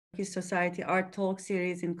Turkish Society Art Talk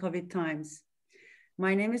series in COVID times.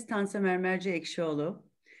 My name is Tansa Mermerci Eksioglu,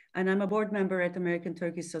 and I'm a board member at American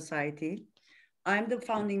Turkish Society. I'm the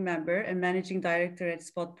founding member and managing director at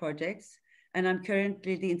Spot Projects, and I'm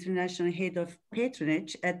currently the international head of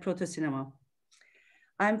patronage at Protocinema.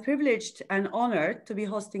 I'm privileged and honored to be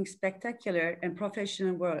hosting spectacular and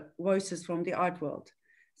professional voices from the art world.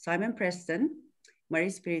 Simon Preston,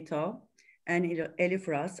 Marie Spirito, and Elif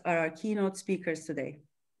Uras are our keynote speakers today.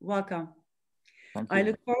 Welcome. Thank you. I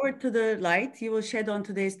look forward to the light you will shed on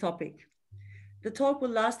today's topic. The talk will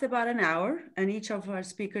last about an hour, and each of our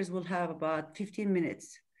speakers will have about 15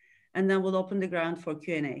 minutes, and then we'll open the ground for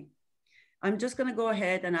Q&A. I'm just going to go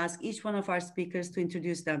ahead and ask each one of our speakers to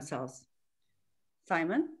introduce themselves.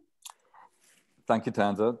 Simon? Thank you,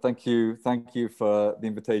 Tansa. Thank you for the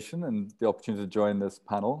invitation and the opportunity to join this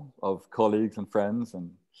panel of colleagues and friends. And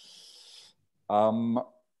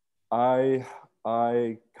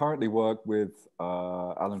I currently work with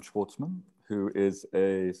Allan Schwartzman, who is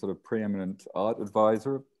a sort of preeminent art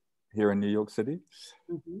advisor here in New York City,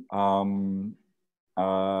 and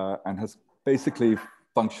has basically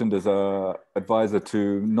functioned as an advisor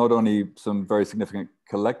to not only some very significant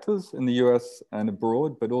collectors in the US and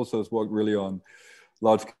abroad, but also has worked really on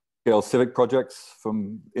large-scale civic projects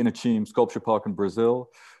from Inachim Sculpture Park in Brazil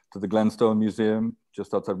to the Glenstone Museum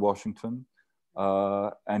just outside Washington,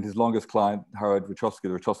 and his longest client, Howard Wachowski, the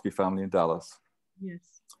Wachowski family in Dallas.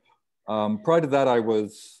 Yes. Prior to that, I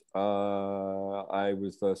was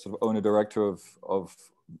the sort of owner-director of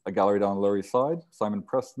a gallery down the Lower East Side, Simon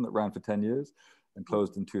Preston, that ran for 10 years and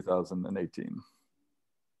closed in 2018.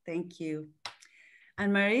 Thank you.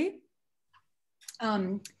 And Marie?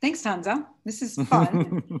 Thanks, Tansa. This is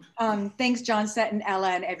fun. Thanks, John Sett and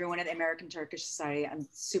Ella and everyone at the American Turkish Society. I'm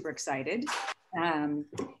super excited.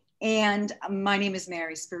 And my name is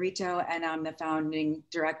Mary Spirito, and I'm the founding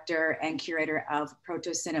director and curator of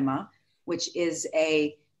Protocinema, which is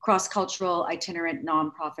a cross-cultural itinerant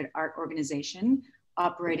nonprofit art organization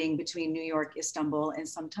operating between New York, Istanbul, and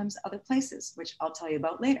sometimes other places, which I'll tell you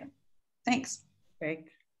about later. Thanks. Great.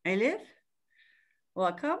 Elif,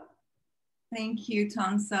 welcome. Thank you,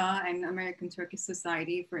 Tansa and American Turkish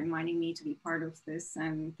Society for inviting me to be part of this.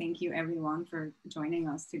 And thank you everyone for joining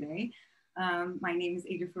us today. My name is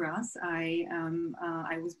Elif Uras.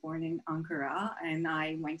 I was born in Ankara and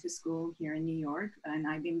I went to school here in New York, and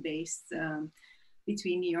I've been based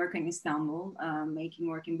between New York and Istanbul, making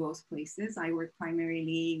work in both places. I work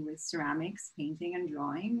primarily with ceramics, painting and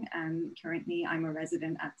drawing, and currently I'm a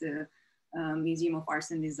resident at the Museum of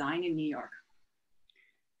Arts and Design in New York.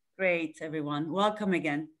 Great, everyone. Welcome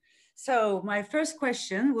again. So my first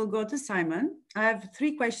question will go to Simon. I have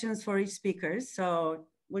 3 questions for each speaker. So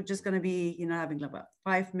we're just going to be, having about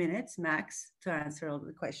 5 minutes max to answer all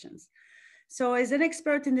the questions. So as an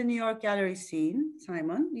expert in the New York gallery scene,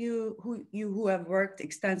 Simon, you who have worked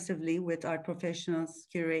extensively with art professionals,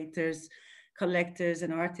 curators, collectors,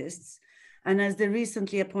 and artists, and as the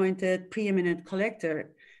recently appointed preeminent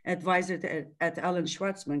collector advisor at Allan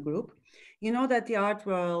Schwartzman Group, you know that the art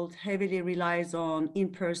world heavily relies on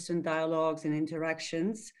in-person dialogues and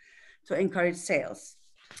interactions to encourage sales.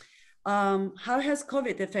 How has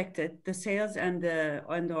COVID affected the sales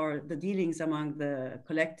or the dealings among the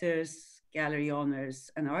collectors, gallery owners,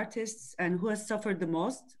 and artists, and who has suffered the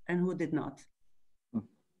most and who did not?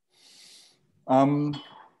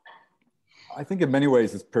 I think in many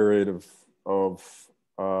ways this period of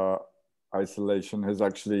isolation has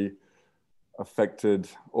actually affected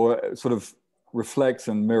or sort of reflects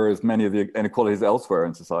and mirrors many of the inequalities elsewhere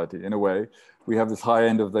in society. In a way, we have this high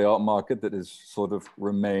end of the art market that has sort of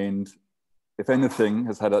remained, if anything,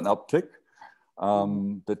 has had an uptick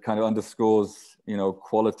that kind of underscores,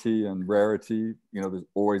 quality and rarity. There's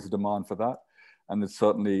always a demand for that. And there's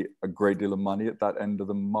certainly a great deal of money at that end of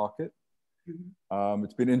the market.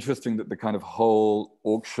 It's been interesting that the kind of whole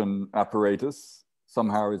auction apparatus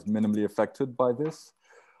somehow is minimally affected by this.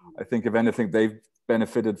 I think if anything, they've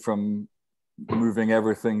benefited from moving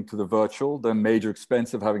everything to the virtual. The major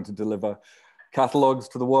expense of having to deliver catalogs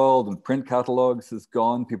to the world and print catalogs is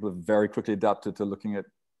gone. People have very quickly adapted to looking at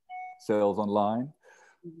sales online.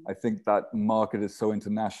 I think that market is so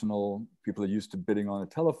international. People are used to bidding on a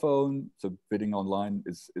telephone. So bidding online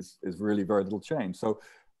is really very little change. So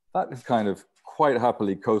that has kind of quite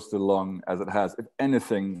happily coasted along as it has. If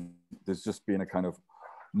anything, there's just been a kind of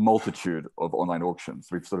multitude of online auctions.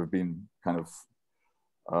 We've sort of been kind of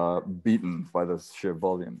beaten by the sheer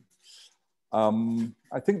volume.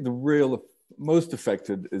 I think the real most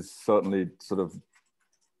affected is certainly sort of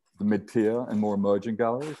the mid-tier and more emerging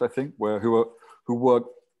galleries, I think, who work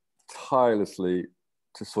tirelessly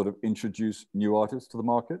to sort of introduce new artists to the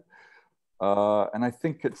market. And I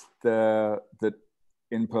think it's there that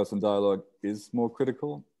in-person dialogue is more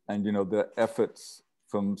critical, and the efforts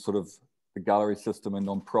from sort of the gallery system and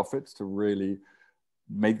nonprofits to really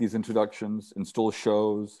make these introductions, install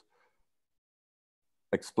shows,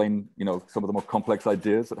 explain some of the more complex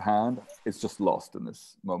ideas at hand, it's just lost in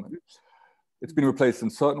this moment. It's been replaced in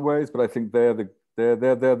certain ways, but I think they're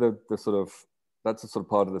the sort of, that's the sort of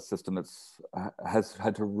part of the system that's has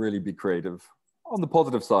had to really be creative. On the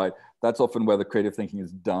positive side, that's often where the creative thinking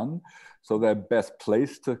is done. So they're best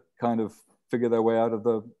placed to kind of figure their way out of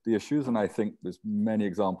the issues. And I think there's many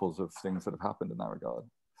examples of things that have happened in that regard.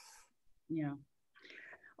 Yeah.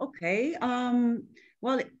 Okay.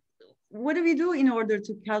 Well, what do we do in order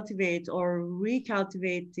to cultivate or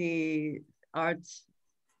recultivate the arts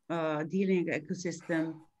dealing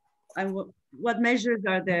ecosystem? And what measures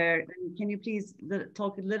are there? And can you please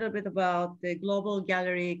talk a little bit about the Global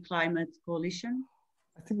Gallery Climate Coalition?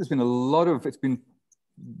 I think there's been a lot of, it's been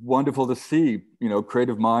wonderful to see,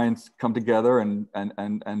 creative minds come together and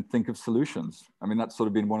think of solutions. I mean, that's sort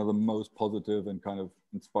of been one of the most positive and kind of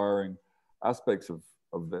inspiring aspects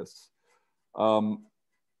of this.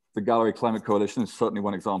 The Gallery Climate Coalition is certainly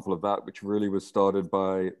one example of that, which really was started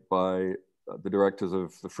by the directors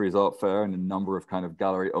of the Frieze Art Fair and a number of kind of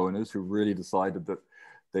gallery owners who really decided that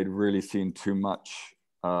they'd really seen too much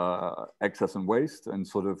excess and waste and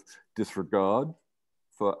sort of disregard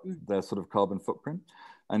for their sort of carbon footprint,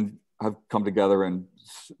 and have come together and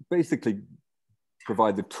basically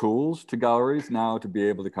provide the tools to galleries now to be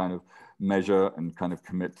able to kind of measure and kind of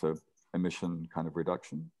commit to emission kind of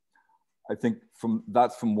reduction. I think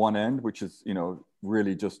that's from one end, which is,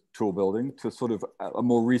 really just tool building, to sort of a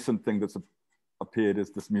more recent thing that's appeared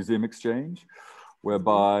is this museum exchange,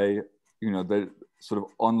 whereby, the sort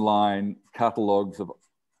of online catalogs of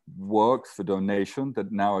works for donation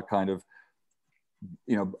that now are kind of,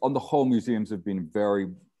 on the whole, museums have been very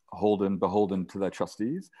beholden to their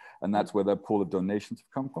trustees, and that's where their pool of donations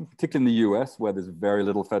have come from, particularly in the US, where there's very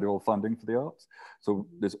little federal funding for the arts. So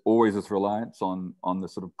there's always this reliance on the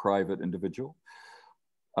sort of private individual.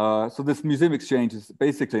 So this museum exchange is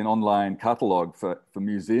basically an online catalog for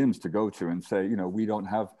museums to go to and say, we don't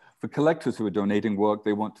have, for collectors who are donating work,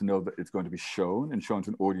 they want to know that it's going to be shown and shown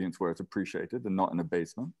to an audience where it's appreciated and not in a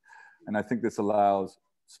basement. And I think this allows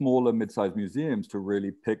smaller mid-sized museums to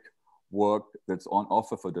really pick work that's on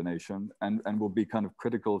offer for donation and will be kind of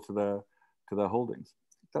critical to their holdings.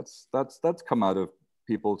 That's come out of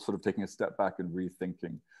people sort of taking a step back and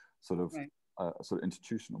rethinking sort of a sort of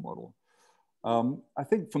institutional model. I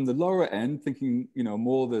think from the lower end, thinking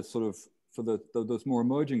more the sort of for those more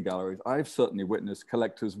emerging galleries, I've certainly witnessed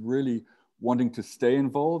collectors really wanting to stay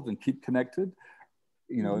involved and keep connected.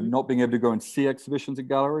 Not being able to go and see exhibitions at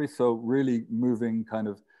galleries, so really moving kind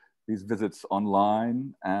of these visits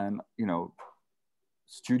online and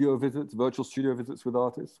studio visits, virtual studio visits with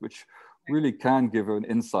artists, which really can give an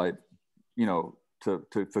insight,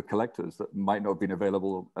 for collectors that might not have been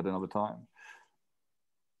available at another time.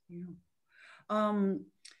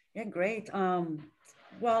 Yeah, great.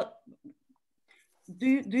 Well,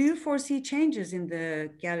 do you foresee changes in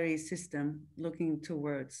the gallery system looking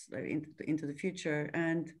towards into the future?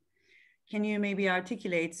 And can you maybe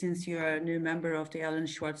articulate, since you're a new member of the Allan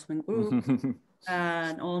Schwartzman Group,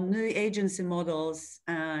 and on new agency models,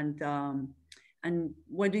 and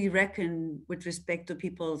what do you reckon with respect to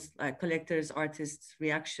people's collectors, artists'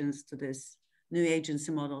 reactions to this new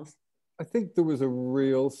agency models? I think there was a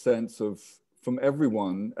real sense of, from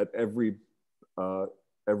everyone at every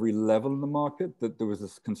level in the market, that there was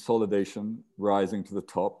this consolidation rising to the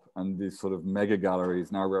top, and these sort of mega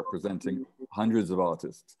galleries now representing hundreds of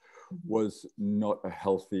artists was not a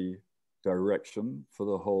healthy direction for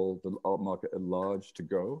the art market at large to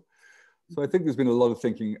go. So I think there's been a lot of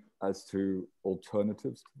thinking as to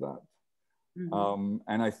alternatives to that.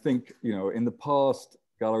 And I think, in the past,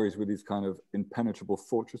 galleries were these kind of impenetrable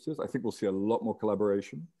fortresses. I think we'll see a lot more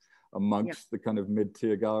collaboration amongst the kind of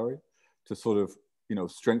mid-tier gallery to sort of,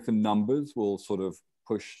 strengthen numbers will sort of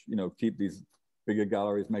push, keep these bigger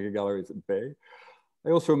galleries, mega galleries at bay.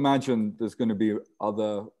 I also imagine there's going to be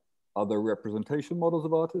other representation models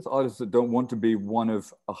of artists that don't want to be one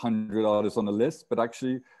of 100 artists on a list, but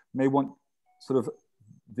actually may want sort of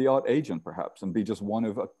the art agent perhaps, and be just one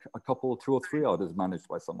of a couple, 2 or 3 artists managed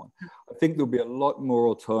by someone. I think there'll be a lot more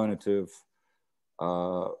alternative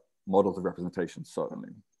models of representation, certainly.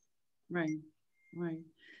 Right.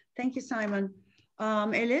 Thank you, Simon.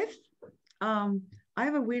 Elif, I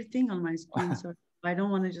have a weird thing on my screen, so I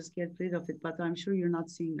don't want to just get rid of it, but I'm sure you're not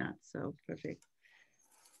seeing that, so perfect.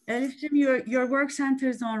 Elif, your work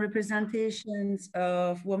centers on representations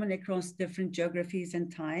of women across different geographies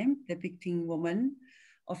and time, depicting women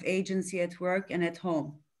of agency at work and at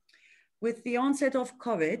home. With the onset of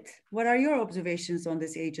COVID, what are your observations on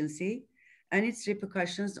this agency and its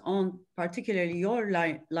repercussions on particularly your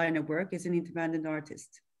line of work as an independent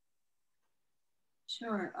artist?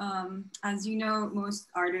 Sure. As you know, most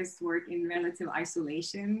artists work in relative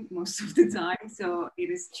isolation most of the time. So it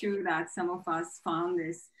is true that some of us found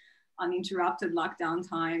this uninterrupted lockdown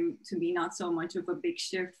time to be not so much of a big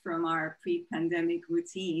shift from our pre-pandemic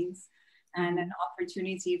routines and an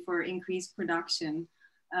opportunity for increased production.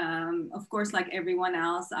 Of course, like everyone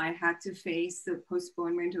else, I had to face the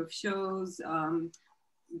postponement of shows,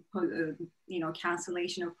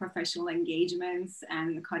 cancellation of professional engagements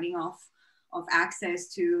and cutting off of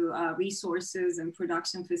access to resources and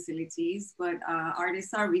production facilities. But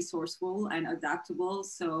artists are resourceful and adaptable.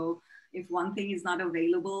 So if one thing is not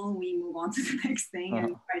available, we move on to the next thing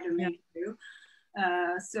and try to make do.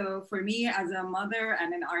 So for me as a mother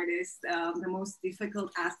and an artist, the most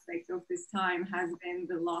difficult aspect of this time has been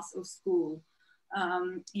the loss of school.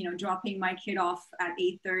 Dropping my kid off at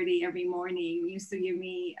 8:30 every morning used to give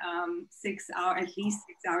me at least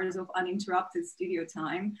 6 hours of uninterrupted studio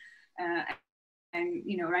time. And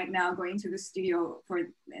right now going to the studio for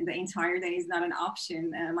the entire day is not an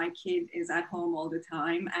option. My kid is at home all the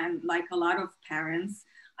time. And like a lot of parents,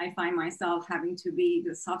 I find myself having to be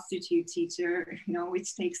the substitute teacher,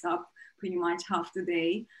 which takes up pretty much half the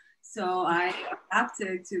day. So I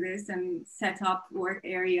adapted to this and set up work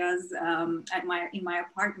areas in my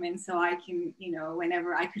apartment so I can,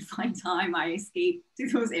 whenever I could find time, I escape to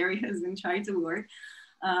those areas and try to work.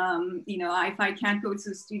 If I can't go to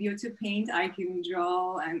the studio to paint, I can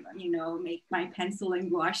draw and, make my pencil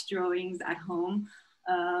and gouache drawings at home.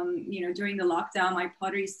 During the lockdown, my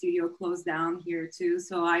pottery studio closed down here too.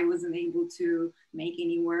 So I wasn't able to make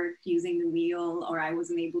any work using the wheel, or I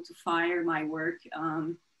wasn't able to fire my work.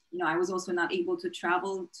 I was also not able to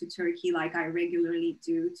travel to Turkey like I regularly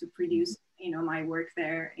do to produce, my work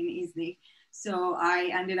there in Iznik. So I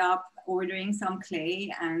ended up ordering some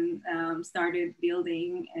clay and started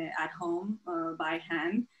building at home by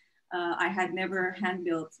hand. I had never hand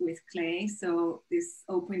built with clay, so this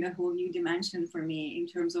opened a whole new dimension for me in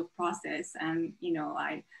terms of process. And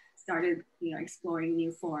I started exploring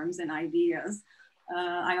new forms and ideas.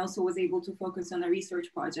 I also was able to focus on a research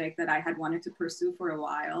project that I had wanted to pursue for a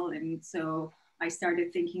while, and so I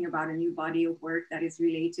started thinking about a new body of work that is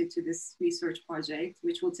related to this research project,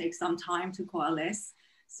 which will take some time to coalesce.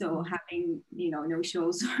 So having, no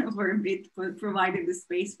shows for a bit provided the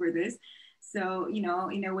space for this. So,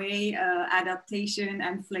 in a way, adaptation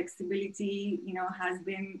and flexibility, has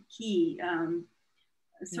been key.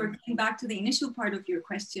 Circling back to the initial part of your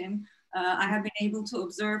question, I have been able to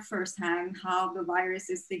observe firsthand how the virus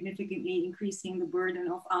is significantly increasing the burden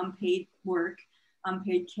of unpaid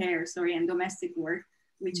care, and domestic work,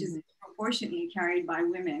 which is proportionately carried by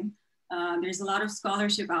women. There's a lot of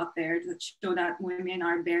scholarship out there that show that women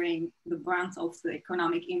are bearing the brunt of the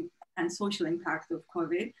economic and social impact of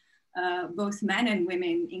COVID. Both men and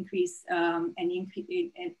women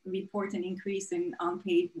report an increase in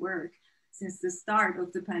unpaid work since the start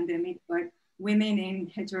of the pandemic, but women in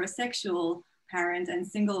heterosexual parent and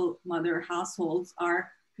single mother households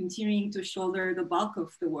are continuing to shoulder the bulk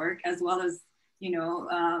of the work, as well as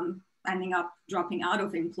ending up dropping out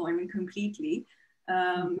of employment completely.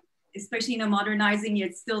 Especially in a modernizing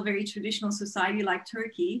yet still very traditional society like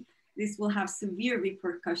Turkey, this will have severe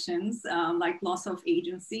repercussions like loss of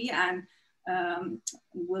agency and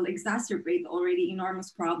will exacerbate the already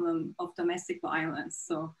enormous problem of domestic violence.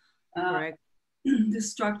 So the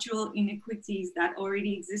structural inequities that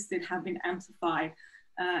already existed have been amplified.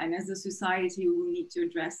 And as a society, we will need to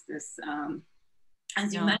address this.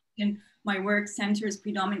 As you mentioned, my work centers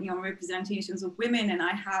predominantly on representations of women, and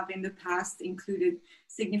I have in the past included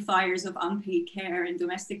signifiers of unpaid care and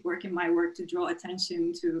domestic work in my work to draw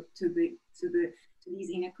attention to these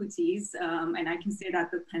inequities. And I can say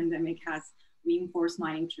that the pandemic has reinforced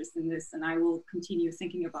my interest in this, and I will continue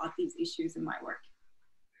thinking about these issues in my work.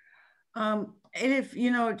 Elif,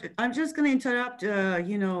 I'm just going to interrupt,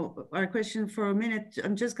 our question for a minute.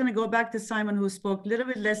 I'm just going to go back to Simon, who spoke a little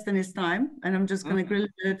bit less than his time, and I'm just going to grill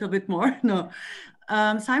a little bit more. No,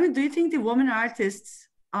 Simon, do you think the women artists,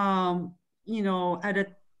 at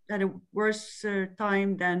a worse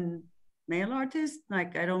time than male artists?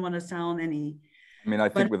 Like, I don't want to sound any. I mean, I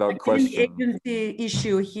think without question. The agency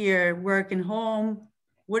issue here, work and home.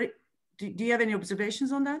 Do you have any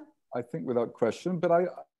observations on that? I think without question, but I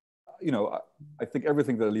think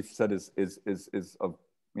everything that Elif said is of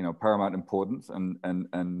you know, paramount importance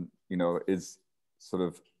and you know, is sort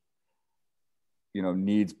of, you know,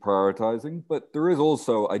 needs prioritizing. But there is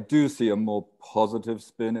also, I do see a more positive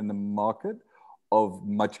spin in the market of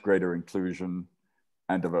much greater inclusion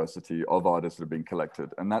and diversity of artists that are being collected.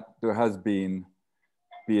 And that there has been,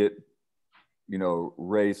 be it, you know,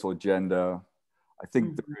 race or gender, I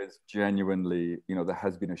think there is genuinely, you know, there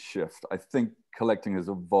has been a shift. I think collecting has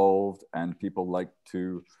evolved and people like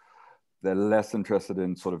to, they're less interested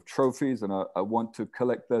in sort of trophies and I want to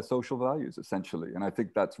collect their social values essentially. And I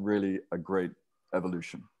think that's really a great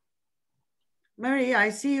evolution. Mary, I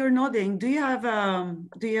see you're nodding. Do you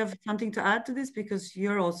have something to add to this? Because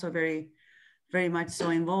you're also very, very much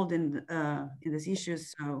so involved in these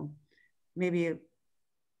issues. So maybe a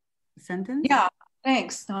sentence? Yeah,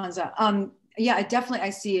 thanks, Tansa. Yeah, I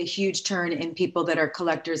see a huge turn in people that are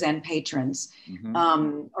collectors and patrons,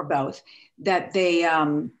 or both, that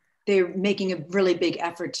they're making a really big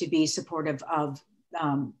effort to be supportive of,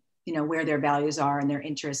 you know, where their values are and their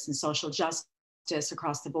interests in social justice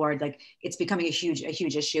across the board. Like it's becoming a huge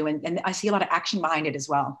issue. And I see a lot of action behind it as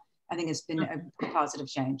well. I think it's been a positive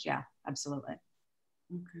change. Yeah, absolutely.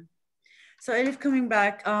 Okay. So Elif, coming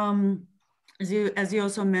back, as you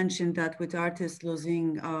also mentioned that with artists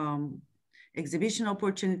losing exhibition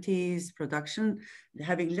opportunities,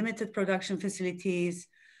 having limited production facilities,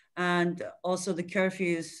 and also the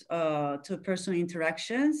curfews to personal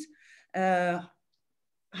interactions.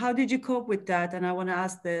 How did you cope with that? And I want to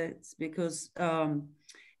ask this because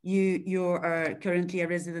you are currently a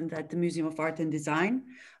resident at the Museum of Art and Design.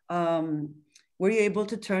 Were you able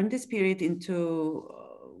to turn this period into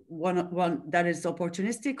one that is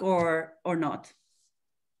opportunistic or not?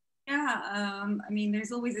 Yeah, I mean,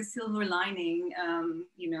 there's always a silver lining,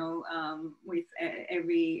 you know, with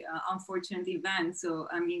every unfortunate event. So,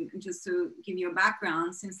 I mean, just to give you a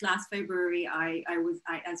background, since last February,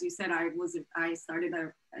 as you said,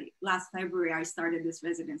 last February, I started this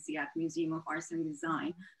residency at Museum of Art and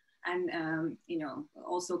Design. And, you know,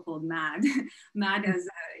 also called MAD. MAD is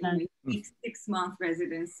a 6-month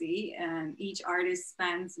residency, and each artist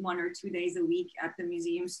spends 1 or 2 days a week at the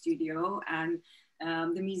museum studio, and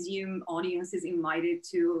the museum audience is invited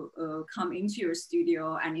to come into your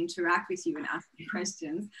studio and interact with you and ask you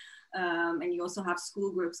questions. And you also have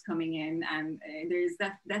school groups coming in, and there's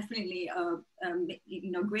definitely a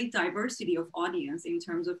you know, great diversity of audience in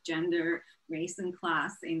terms of gender, race, and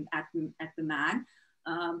class at the MAD.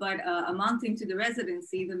 But a month into the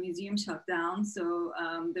residency, the museum shut down, so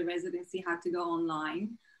the residency had to go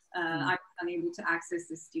online. I was unable to access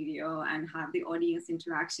the studio and have the audience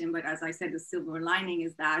interaction, but as I said, the silver lining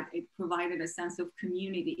is that it provided a sense of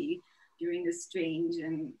community during this strange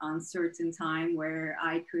and uncertain time where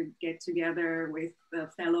I could get together with the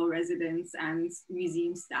fellow residents and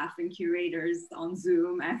museum staff and curators on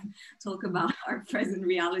Zoom and talk about our present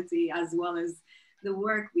reality as well as the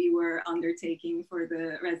work we were undertaking for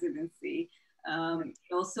the residency.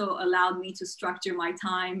 It also allowed me to structure my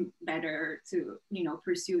time better to, you know,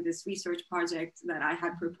 pursue this research project that I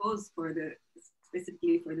had proposed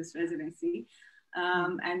specifically for this residency.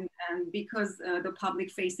 And because the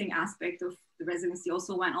public facing aspect of the residency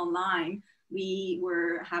also went online, we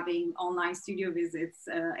were having online studio visits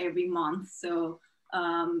every month. So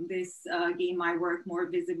this gave my work more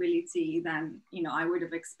visibility than, you know, I would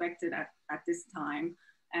have expected at this time.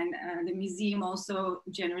 And the museum also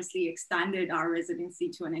generously extended our residency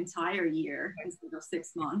to an entire year instead of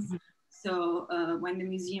 6 months. So when the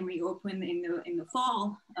museum reopened in the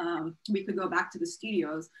fall, we could go back to the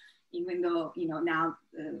studios, even though, you know, now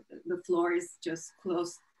the floor is just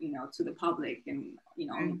closed, you know, to the public and, you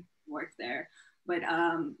know, work there. But,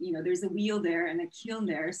 you know, there's a wheel there and a kiln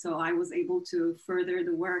there. So I was able to further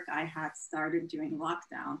the work I had started during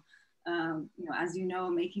lockdown. You know, as you know,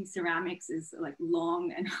 making ceramics is like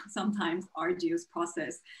long and sometimes arduous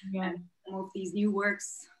process. Yeah. And some of these new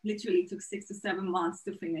works literally took 6 to 7 months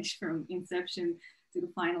to finish from inception to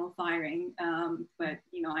the final firing. But,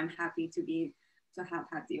 you know, I'm happy to have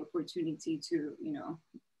had the opportunity to, you know,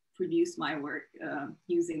 produce my work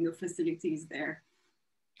using the facilities there.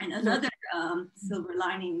 And another silver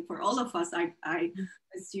lining for all of us, I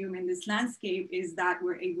assume, in this landscape is that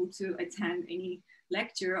we're able to attend any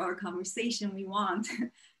lecture or conversation we want.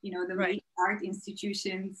 You know, the right. Art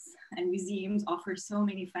institutions and museums offer so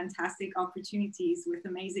many fantastic opportunities with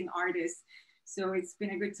amazing artists. So it's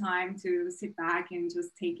been a good time to sit back and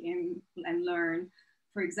just take in and learn.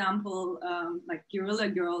 For example, like Guerrilla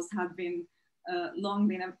Girls have been long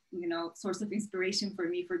been a, you know, source of inspiration for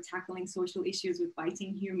me for tackling social issues with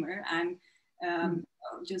biting humor. And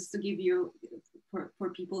just to give you, for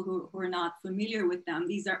people who are not familiar with them,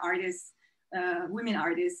 these are artists women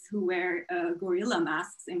artists who wear gorilla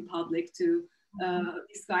masks in public to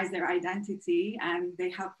disguise their identity. And they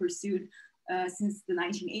have pursued since the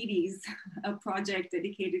 1980s a project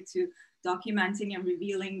dedicated to documenting and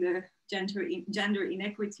revealing the gender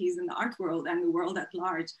inequities in the art world and the world at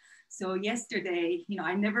large. So yesterday,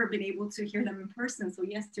 I've never been able to hear them in person. So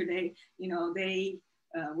yesterday, they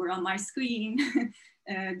were on my screen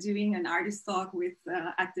doing an artist talk with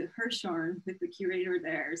at the Hirshhorn with the curator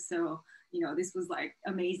there. So, this was like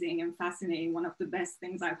amazing and fascinating. One of the best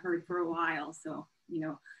things I've heard for a while. So,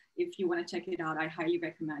 if you want to check it out, I highly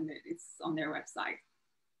recommend it. It's on their website.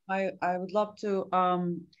 I would love to.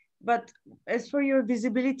 But as for your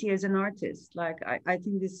visibility as an artist, like I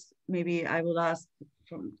think this, maybe I will ask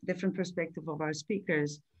from different perspective of our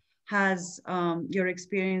speakers, has your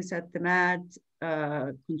experience at the MAD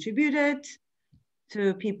contributed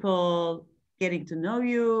to people getting to know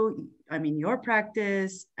you, I mean, your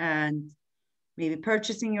practice, and maybe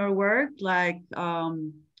purchasing your work? Like,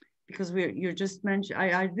 because you're just mentioned,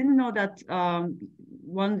 I didn't know that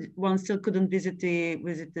one still couldn't visit the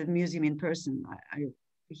museum in person. I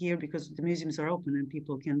here because the museums are open and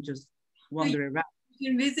people can just wander around.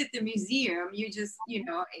 You can visit the museum. You just,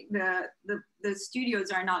 the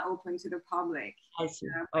studios are not open to the public. I see.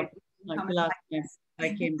 Like the last time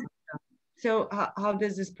I came. So how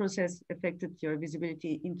does this process affected your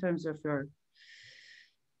visibility in terms of your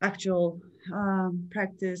actual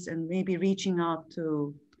practice and maybe reaching out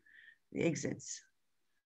to the exits?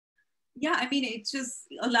 Yeah, I mean, it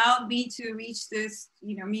just allowed me to reach this,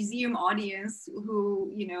 museum audience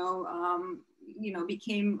who,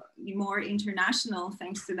 became more international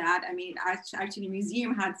thanks to that. I mean, actually,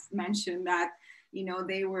 museum had mentioned that,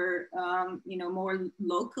 they were, more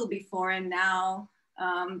local before, and now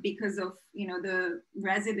because of, the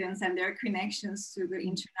residents and their connections to the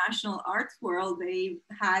international art world, they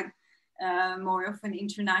had more of an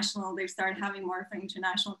international, they started having more of an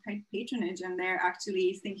international patronage, and they're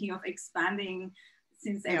actually thinking of expanding,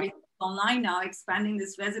 since everything's online now, expanding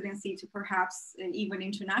this residency to perhaps even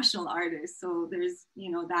international artists. So there's,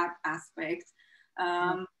 that aspect,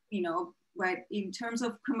 but in terms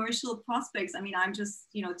of commercial prospects, I mean, I'm just,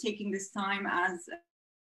 taking this time as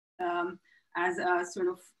a sort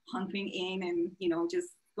of hunkering in and,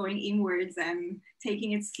 just going inwards and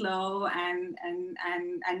taking it slow and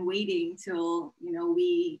waiting till,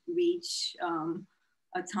 we reach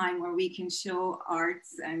a time where we can show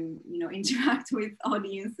arts and, interact with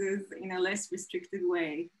audiences in a less restricted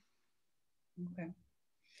way. Okay.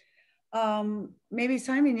 Maybe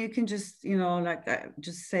Simon, you can just,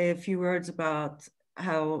 just say a few words about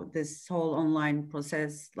how this whole online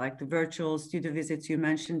process, like the virtual studio visits you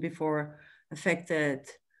mentioned before, affected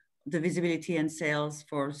the visibility and sales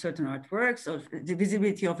for certain artworks, or the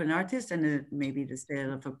visibility of an artist, and maybe the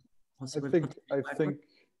sale of a possible.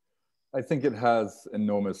 I think it has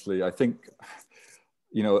enormously. I think,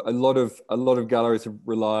 a lot of galleries have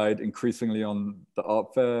relied increasingly on the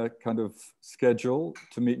art fair kind of schedule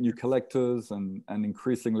to meet new collectors, and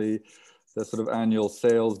increasingly the sort of annual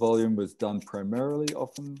sales volume was done primarily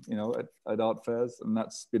often, at art fairs, and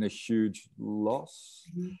that's been a huge loss.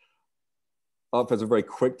 Mm-hmm. Art fairs are very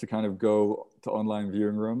quick to kind of go to online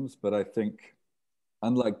viewing rooms, but I think,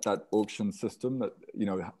 unlike that auction system that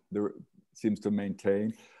there seems to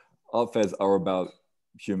maintain, art fairs are about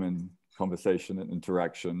human conversation and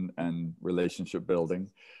interaction and relationship building,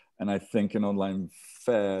 and I think an online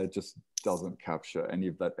fair just doesn't capture any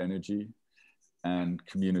of that energy and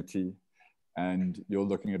community. And you're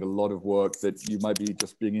looking at a lot of work that you might be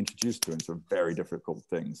just being introduced to, and it's a very difficult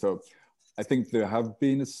thing. So I think there have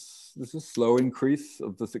been there's a slow increase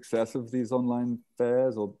of the success of these online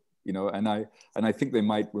fairs, or and I think they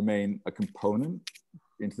might remain a component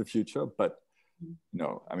into the future, but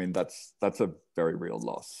no, I mean that's a very real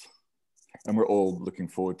loss, and we're all looking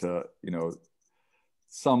forward to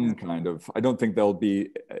some kind of. I don't think they'll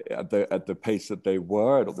be at the pace that they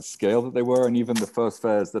were, or the scale that they were, and even the first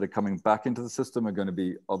fairs that are coming back into the system are going to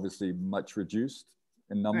be obviously much reduced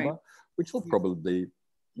in number, right, which will probably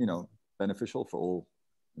beneficial for all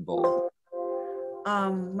involved.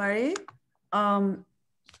 Marie, and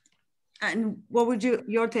what would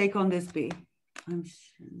your take on this be?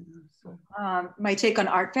 My take on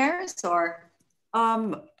art fairs, or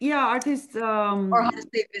artists, or how to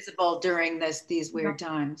stay visible during these weird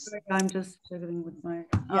times. I'm just struggling with my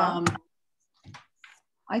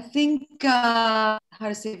I think how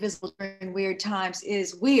to stay visible during weird times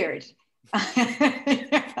is weird.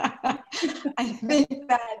 I think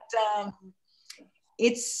that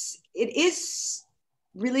it is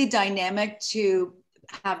really dynamic to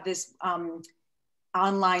have this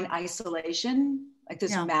online isolation like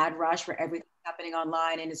this mad rush where everything's happening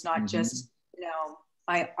online, and it's not just, you know,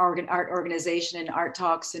 my art organization and art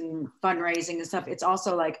talks and fundraising and stuff. It's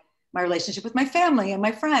also like my relationship with my family and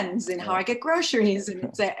my friends and how I get groceries and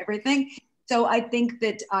it's everything. So I think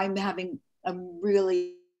that I'm having a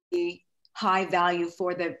really high value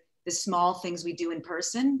for the small things we do in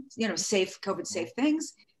person, you know, safe, COVID safe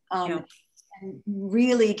things. And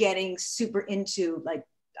really getting super into, like,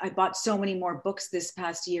 I bought so many more books this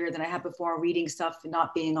past year than I had before, reading stuff and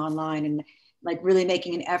not being online, and like really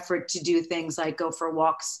making an effort to do things like go for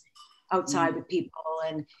walks outside with people.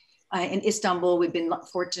 And in Istanbul, we've been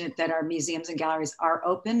fortunate that our museums and galleries are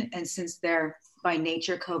open. And since they're by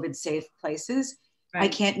nature COVID safe places, I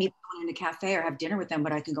can't meet someone in a cafe or have dinner with them,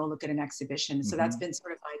 but I can go look at an exhibition. So that's been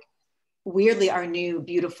sort of like weirdly our new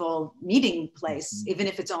beautiful meeting place, even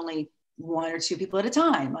if it's only one or two people at a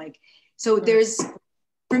time. Like, so there's,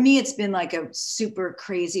 for me, it's been like a super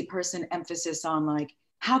crazy person emphasis on like,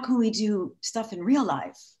 how can we do stuff in real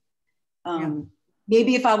life?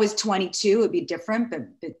 Maybe if I was 22, it'd be different, but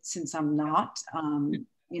since I'm not,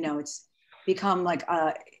 you know, it's become like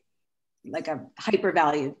a hyper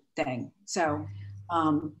value thing. So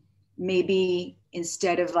maybe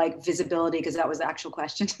instead of like visibility, because that was the actual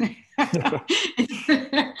question,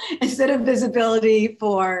 instead of visibility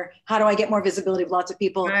for how do I get more visibility with lots of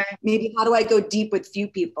people, maybe how do I go deep with few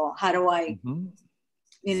people? How do I,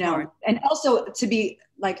 you know, and also to be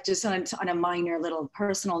like, just on a minor little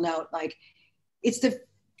personal note, like it's the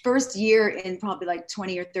first year in probably like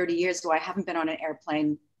 20 or 30 years where I haven't been on an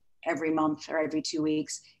airplane every month or every 2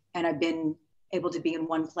 weeks. And I've been able to be in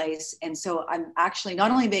one place. And so I'm actually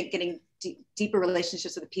not only getting deeper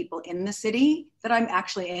relationships with the people in the city that I'm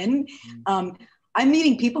actually in, I'm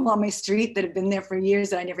meeting people on my street that have been there for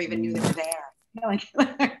years that I never even knew they were there. You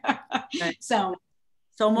know,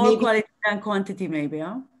 so more maybe, quality than quantity, maybe,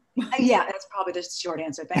 huh? Yeah, that's probably the short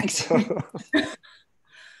answer. Thanks.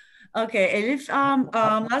 Okay, Elif,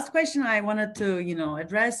 last question I wanted to, you know,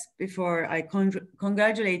 address before I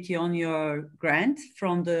congratulate you on your grant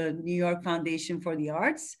from the New York Foundation for the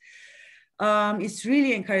Arts. It's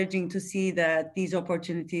really encouraging to see that these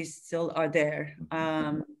opportunities still are there.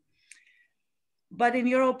 But in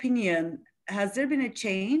your opinion, has there been a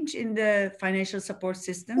change in the financial support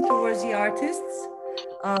system towards the artists?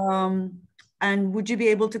 And would you be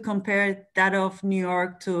able to compare that of New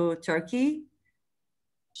York to Turkey?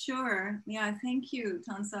 Sure. Yeah, thank you,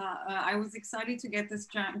 Tansa. I was excited to get this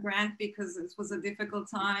grant because it was a difficult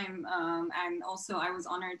time. And also I was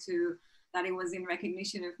honored that it was in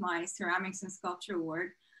recognition of my ceramics and sculpture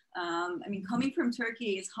work. I mean, coming from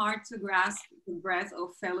Turkey, it's hard to grasp the breadth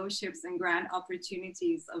of fellowships and grant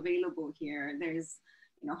opportunities available here. There's,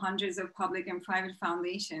 you know, hundreds of public and private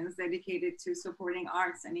foundations dedicated to supporting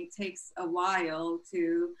arts, and it takes a while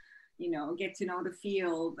to, you know, get to know the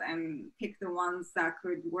field and pick the ones that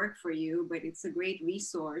could work for you. But it's a great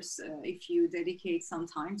resource if you dedicate some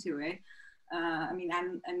time to it. I mean,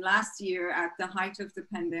 and last year at the height of the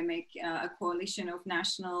pandemic, a coalition of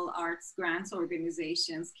national arts grants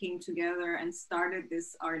organizations came together and started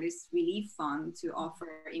this Artist Relief Fund to offer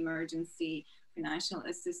emergency financial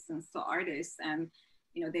assistance to artists. And,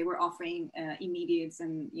 you know, they were offering immediate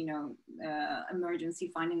and, you know,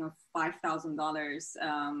 emergency funding of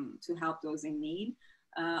 $5,000 to help those in need.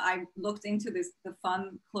 I looked into this. The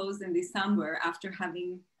fund closed in December after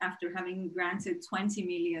having granted $20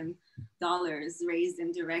 million raised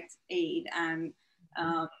in direct aid, and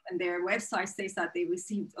their website states that they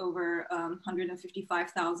received over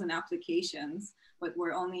 155,000 applications, but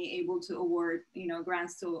were only able to award, you know,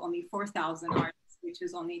 grants to only 4,000 artists, which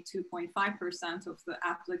is only 2.5% of the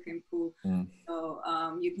applicant pool. So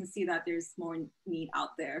you can see that there's more need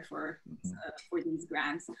out there for these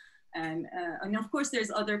grants. And of course,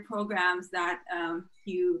 there's other programs that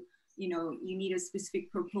you need a specific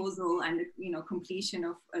proposal and, you know, completion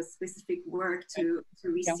of a specific work to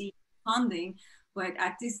receive funding. But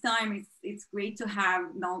at this time, it's great to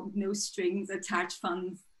have no strings attached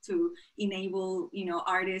funds to enable, you know,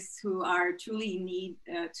 artists who are truly in need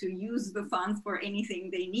to use the funds for anything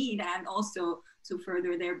they need, and also to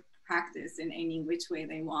further their practice in any which way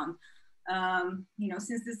they want. You know,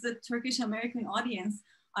 since this is a Turkish American audience,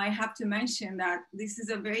 I have to mention that this is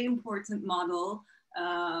a very important model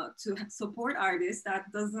to support artists that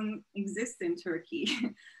doesn't exist in Turkey.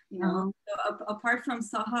 You know, so apart from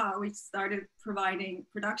Saha, which started providing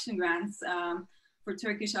production grants for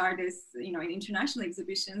Turkish artists, you know, in international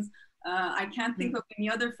exhibitions, I can't think of any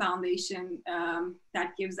other foundation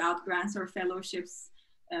that gives out grants or fellowships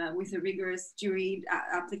with a rigorous juried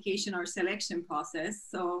application or selection process.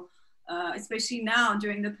 So especially now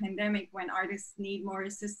during the pandemic when artists need more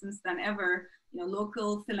assistance than ever.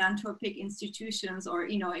 Local philanthropic institutions or,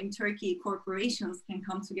 in Turkey, corporations can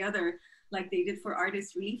come together like they did for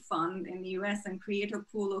Artist Relief Fund in the US and create a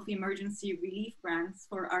pool of emergency relief grants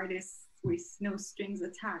for artists with no strings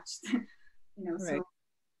attached. Right. So,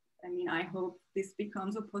 I hope this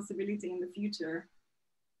becomes a possibility in the future.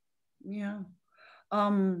 Yeah.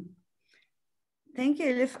 Thank you,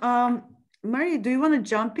 Elif. Mary, do you want to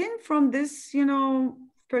jump in from this,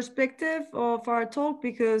 perspective of our talk?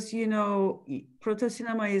 Because,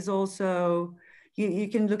 Protocinema is also, you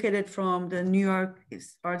can look at it from the New York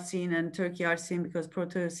art scene and Turkey art scene, because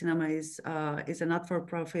Protocinema is a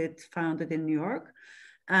not-for-profit founded in New York.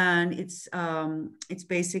 And it's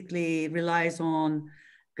basically relies on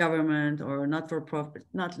government or not-for-profit,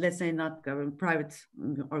 let's say not government, private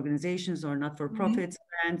organizations or not-for-profits,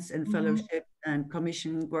 grants and fellowship and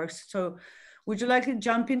commission works. So would you like to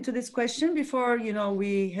jump into this question before,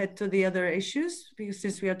 we head to the other issues? Because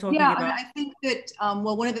since we are talking about... I think that,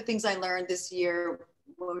 one of the things I learned this year,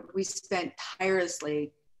 we spent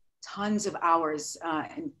tirelessly tons of hours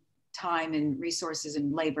and time and resources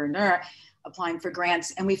and labor applying for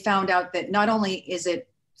grants. And we found out that not only is it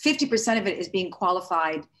 50% of it is being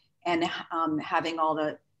qualified and having all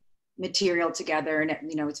the material together, and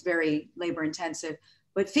it's very labor intensive,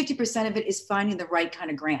 but 50% of it is finding the right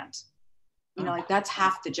kind of grant. That's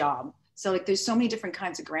half the job. So there's so many different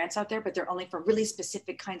kinds of grants out there, but they're only for really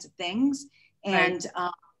specific kinds of things. And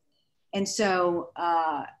so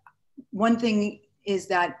one thing is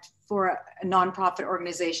that for a nonprofit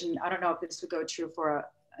organization, I don't know if this would go true for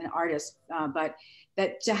an artist, but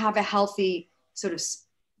that to have a healthy sort of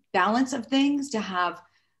balance of things, to have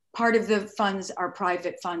part of the funds are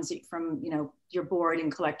private funds from, your board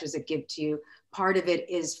and collectors that give to you. Part of it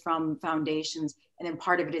is from foundations, and then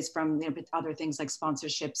part of it is from other things like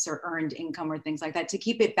sponsorships or earned income or things like that, to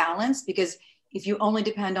keep it balanced. Because if you only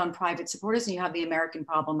depend on private supporters, and you have the American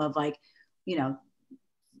problem of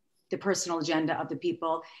the personal agenda of the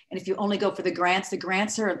people. And if you only go for the grants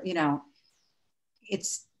are,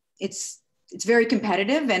 it's very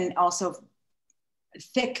competitive and also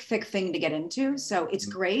thick thing to get into. So it's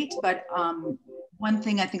great. But one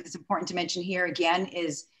thing I think is important to mention here again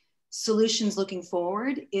is solutions looking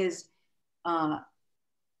forward is,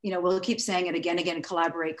 we'll keep saying it again,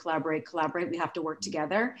 collaborate. We have to work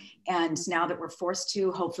together. And now that we're forced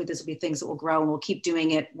to, hopefully this will be things that will grow, and we'll keep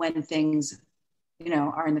doing it when things,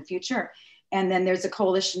 are in the future. And then there's a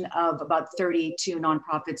coalition of about 32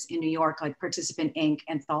 nonprofits in New York, like Participant Inc.,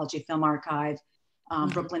 Anthology Film Archive,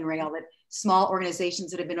 Brooklyn Rail, small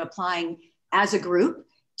organizations that have been applying as a group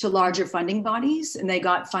to larger funding bodies. And they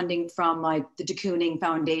got funding from like the de Kooning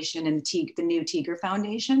Foundation and the new Tiger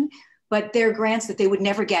Foundation, but they're grants that they would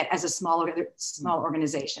never get as a small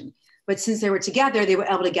organization. But since they were together, they were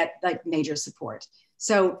able to get like major support.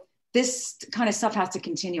 So this kind of stuff has to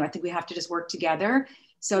continue. I think we have to just work together.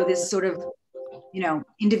 So this sort of,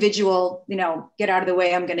 individual, get out of the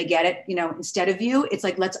way, I'm going to get it, instead of you, it's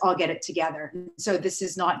like, let's all get it together. So this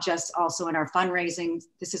is not just also in our fundraising,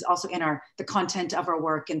 this is also in the content of our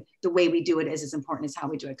work, and the way we do it is as important as how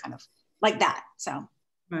we do it, kind of like that. So.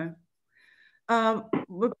 Right.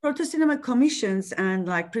 Protocinema commissions and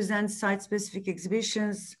presents site-specific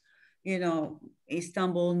exhibitions,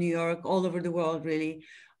 Istanbul, New York, all over the world, really.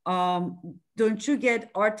 Don't you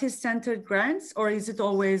get artist-centered grants, or is it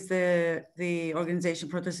always the organization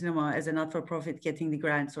Protocinema as a not-for-profit getting the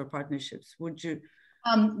grants or partnerships? Would you?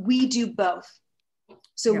 We do both.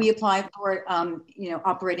 So we apply for,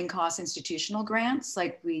 operating cost institutional grants.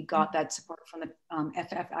 Like we got that support from the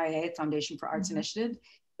FFIA, Foundation for Arts Initiative.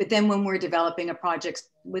 But then when we're developing a project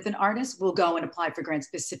with an artist, we'll go and apply for grants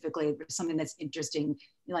specifically for something that's interesting,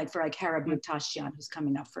 like for Hera Bugtaşyan, who's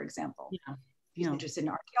coming up, for example. Yeah. She's interested in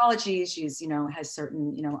archaeology. She's, has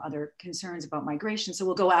certain, other concerns about migration. So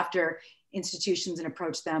we'll go after institutions and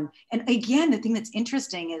approach them. And again, the thing that's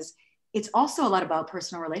interesting is it's also a lot about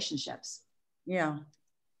personal relationships. Yeah.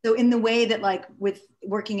 So in the way that with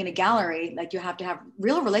working in a gallery, you have to have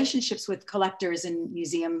real relationships with collectors and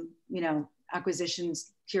museum,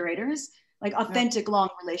 acquisitions, curators, authentic long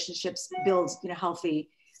relationships builds, healthy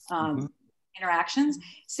interactions.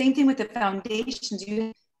 Same thing with the foundations.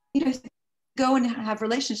 You go and have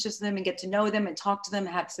relationships with them and get to know them and talk to them,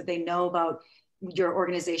 so they know about your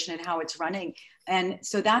organization and how it's running. And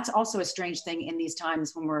so that's also a strange thing in these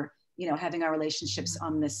times when we're, having our relationships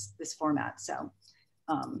on this format. So,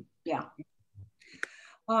 yeah.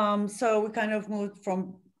 So we kind of moved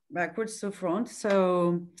from backwards to front.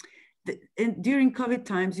 So during COVID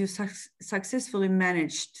times, you successfully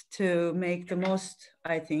managed to make the most,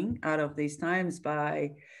 I think, out of these times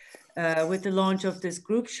by with the launch of this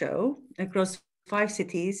group show across 5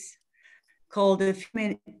 cities called A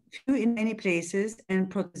Few in Many Places and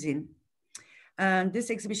Protocinema. And this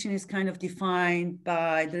exhibition is kind of defined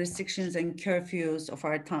by the restrictions and curfews of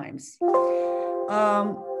our times.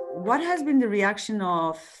 What has been the reaction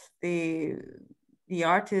of the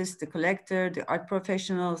artists, the collector, the art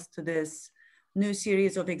professionals to this new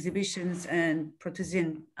series of exhibitions and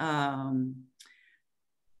Protocinema?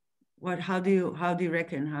 How do you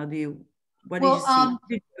reckon? What did you see? What did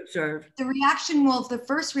you observe? The reaction, well, the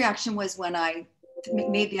first reaction was when I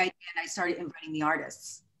made the idea and I started inviting the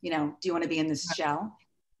artists, you know, do you want to be in this show?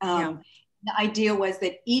 The idea was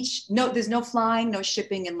that there's no flying, no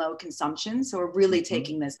shipping, and low consumption. So we're really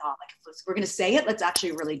taking this on. Like, if we're going to say it, let's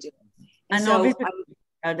actually really do it. And so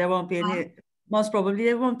there won't be any, most probably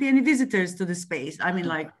there won't be any visitors to the space. I mean,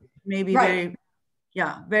 like maybe very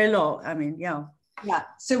low. I mean, yeah.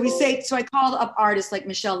 So I called up artists like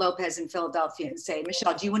Michelle Lopez in Philadelphia and say,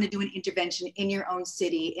 Michelle, do you want to do an intervention in your own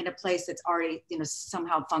city in a place that's already, you know,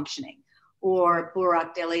 somehow functioning? Or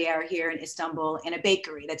Burak Delier here in Istanbul in a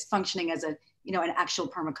bakery that's functioning as a, you know, an actual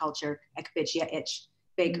permaculture ekbeciye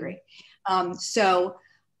bakery.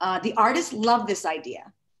 The artists love this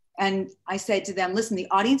idea. And I said to them, listen, the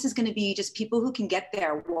audience is going to be just people who can get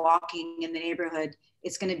there walking in the neighborhood.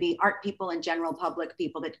 It's going to be art people and general public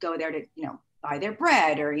people that go there to, you know, buy their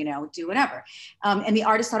bread or, you know, do whatever. And the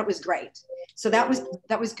artists thought it was great. So that was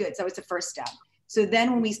good. So that was the first step. So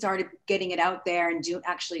then when we started getting it out there and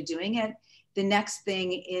actually doing it, the next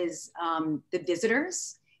thing is the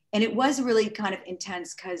visitors. And it was really kind of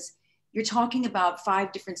intense because you're talking about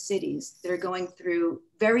 5 different cities that are going through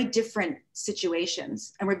very different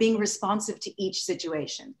situations, and we're being responsive to each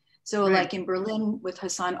situation. So like in Berlin with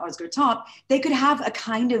Hassan Özgür Top, they could have a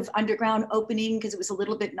kind of underground opening because it was a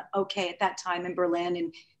little bit okay at that time in Berlin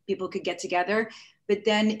and people could get together. But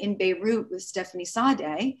then in Beirut with Stephanie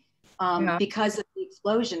Sade, because of the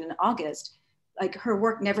explosion in August, like her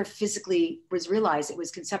work never physically was realized. It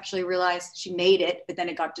was conceptually realized. She made it, but then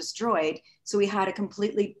it got destroyed. So we had a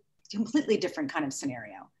completely different kind of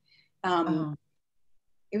scenario.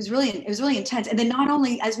 It was really intense. And then not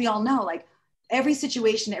only, as we all know, like every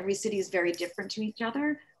situation, every city is very different to each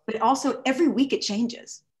other, but also every week it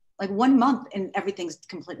changes. Like 1 month and everything's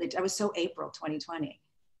completely, that was so April 2020.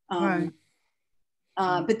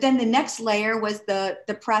 But then the next layer was the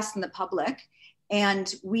press and the public.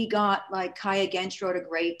 And we got, like, Kaya Gench wrote a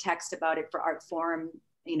great text about it for Art Forum,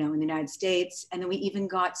 you know, in the United States. And then we even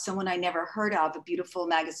got someone I never heard of, a beautiful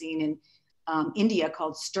magazine in India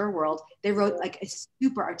called Stir World. They wrote like a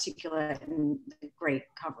super articulate and great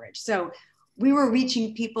coverage. So we were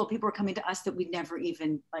reaching people were coming to us that we'd never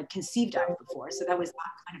even like conceived of before. So that was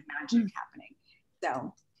that kind of magic happening.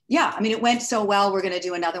 So yeah, I mean, it went so well. We're going to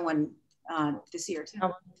do another one this year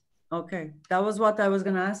too. Okay, that was what I was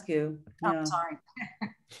going to ask you. Oh, sorry.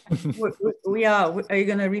 Are you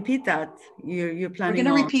going to repeat that? You're planning. We're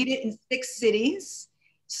going to repeat it in 6 cities: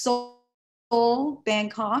 Seoul,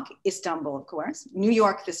 Bangkok, Istanbul, of course, New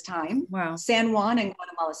York this time, San Juan, and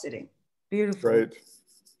Guatemala City. Beautiful. Great.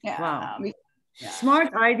 Yeah. Wow.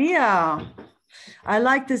 Smart idea. I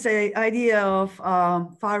like this idea of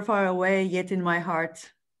far, far away, yet in my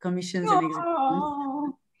heart commissions and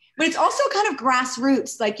exhibitions. But it's also kind of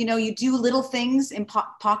grassroots. Like, you know, you do little things in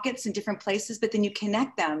pockets in different places, but then you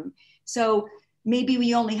connect them. So maybe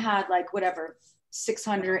we only had like whatever,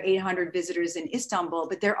 600, 800 visitors in Istanbul,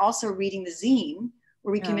 but they're also reading the zine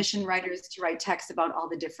where we commission writers to write text about all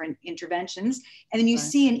the different interventions. And then you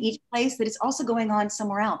see in each place that it's also going on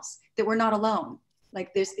somewhere else, that we're not alone.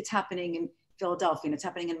 Like it's happening in Philadelphia and it's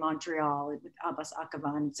happening in Montreal with Abbas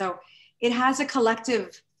Akavan. So it has a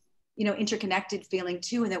collective, you know, interconnected feeling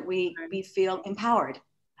too, and that we feel empowered,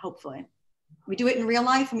 hopefully. We do it in real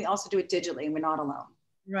life and we also do it digitally, and we're not alone.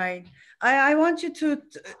 Right. I want you to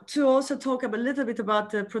also talk a little bit about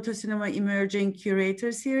the Protocinema Emerging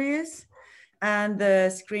Curator series and the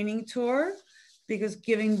screening tour, because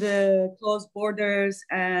given the closed borders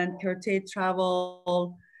and curtailed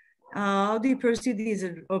travel, how do you pursue these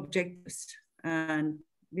objectives and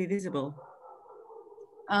be visible?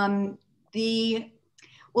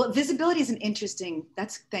 Well, visibility is an interesting,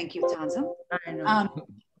 thank you, Tansa. I know.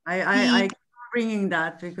 I keep bringing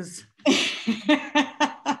that because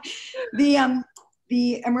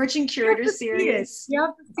the Emerging Curator series. You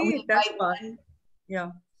have to see it. That's fun.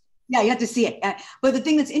 Yeah, you have to see it. But the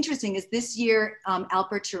thing that's interesting is this year,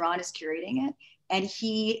 Alper Turan is curating it, and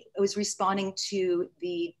he was responding to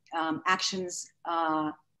the actions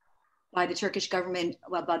by the Turkish government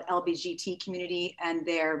about LGBT community and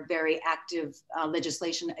their very active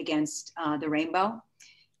legislation against the rainbow.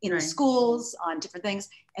 in the schools, on different things,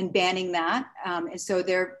 and banning that. And so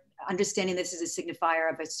they're understanding this is a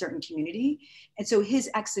signifier of a certain community. And so his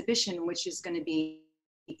exhibition, which is going to be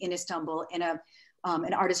in Istanbul in an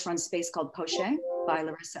artist-run space called Poche by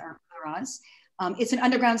Larissa Uras. It's an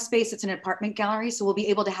underground space. It's an apartment gallery. So we'll be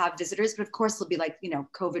able to have visitors, but of course it'll be like, you know,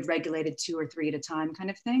 COVID regulated 2 or 3 at a time kind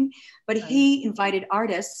of thing. But he invited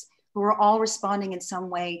artists who are all responding in some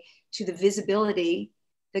way to the visibility,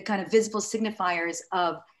 the kind of visible signifiers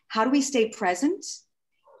of how do we stay present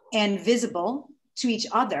and visible to each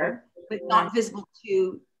other, but not visible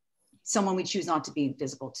to someone we choose not to be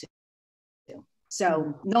visible to.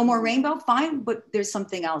 So no more rainbow, fine, but there's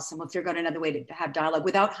something else, and we'll figure out another way to have dialogue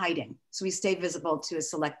without hiding. So we stay visible to a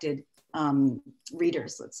selected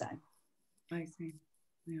readers, let's say. I see.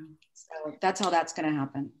 Yeah. So that's how that's going to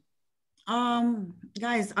happen.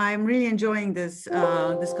 Guys, I'm really enjoying this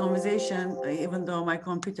this conversation, even though my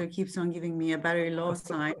computer keeps on giving me a battery low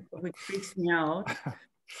sign, which freaks me out.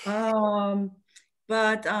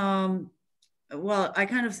 Well, I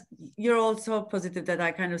kind of, you're also positive that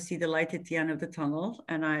I kind of see the light at the end of the tunnel,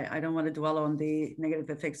 and I don't want to dwell on the negative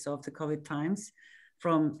effects of the COVID times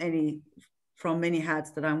from many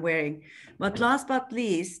hats that I'm wearing. But last but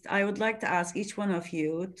least, I would like to ask each one of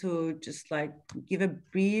you to just like give a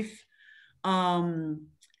brief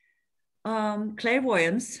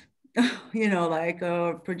clairvoyance, you know, like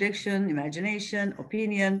prediction, imagination,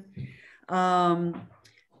 opinion on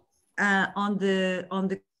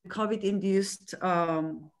the COVID-induced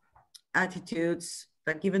attitudes,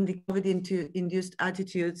 like given the COVID-induced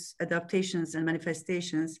attitudes, adaptations, and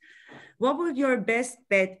manifestations, what would your best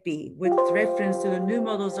bet be with reference to the new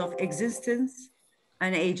models of existence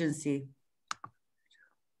and agency?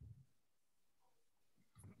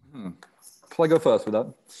 Shall I go first with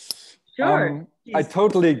that? Sure. I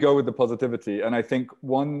totally go with the positivity. And I think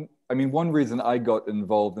one reason I got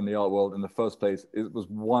involved in the art world in the first place, it was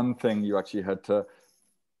one thing you actually had to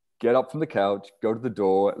get up from the couch, go to the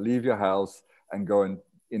door, leave your house, and go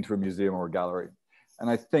into a museum or a gallery. And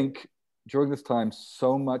I think during this time,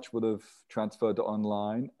 so much would have transferred to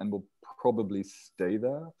online and will probably stay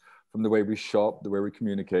there, from the way we shop, the way we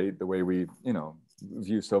communicate, the way we, you know,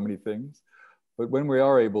 view so many things. But when we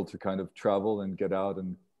are able to kind of travel and get out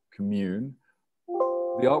and commune,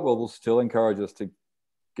 the art world will still encourage us to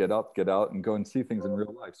get up, get out, and go and see things in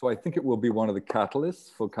real life. So I think it will be one of the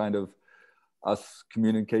catalysts for kind of us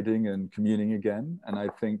communicating and communing again. And I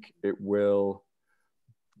think it will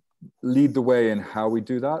lead the way in how we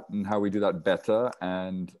do that and how we do that better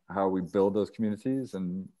and how we build those communities.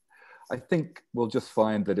 And I think we'll just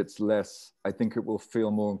find that it's less, I think it will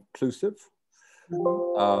feel more inclusive.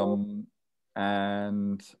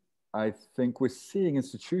 And I think we're seeing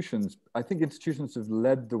institutions, I think institutions have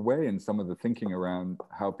led the way in some of the thinking around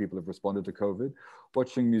how people have responded to COVID.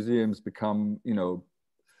 Watching museums become, you know,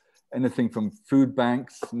 anything from food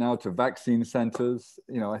banks now to vaccine centers,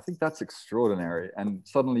 you know, I think that's extraordinary. And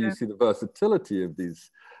suddenly you see the versatility of these,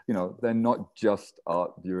 you know, they're not just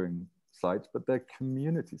art viewing sites, but they're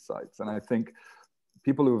community sites. And I think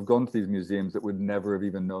people who have gone to these museums that would never have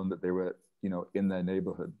even known that they were, you know, in their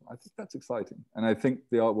neighborhood, I think that's exciting. And I think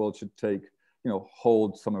the art world should take, you know,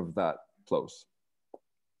 hold some of that close.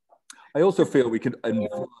 I also feel we could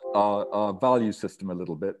invert our value system a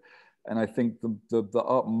little bit. And I think the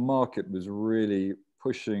art market was really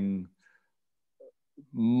pushing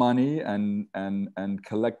money and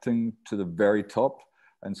collecting to the very top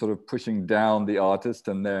and sort of pushing down the artist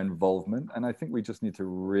and their involvement. And I think we just need to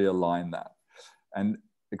realign that and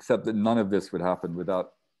accept that none of this would happen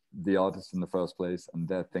without the artists in the first place and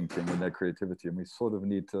their thinking and their creativity. And we sort of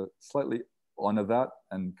need to slightly honor that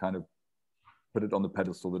and kind of put it on the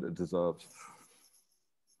pedestal that it deserves.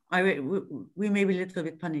 We may be a little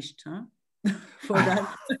bit punished, huh? For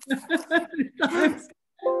that.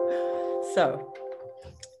 So,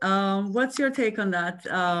 what's your take on that?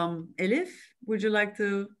 Elif, would you like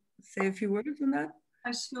to say a few words on that?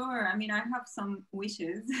 Sure. I mean, I have some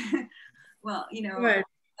wishes. Well, you know, right.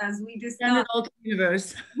 As we discussed.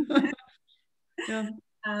 Universe. Yeah.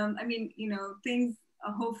 I mean, you know, things,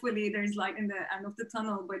 hopefully there's light in the end of the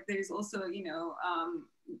tunnel, but there's also, you know,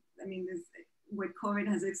 I mean, what COVID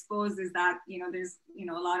has exposed is that, you know, there's, you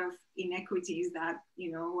know, a lot of inequities that, you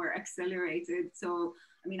know, were accelerated. So,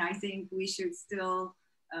 I mean, I think we should still,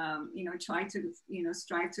 you know, try to, you know,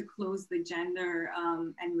 strive to close the gender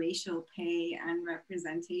and racial pay and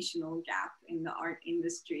representational gap in the art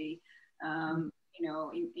industry. You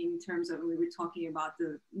know, in terms of, we were talking about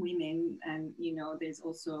the women and, you know, there's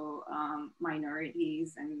also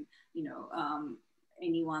minorities and, you know,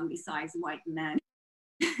 anyone besides white men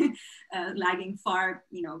lagging far,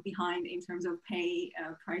 behind in terms of pay,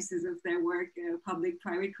 prices of their work,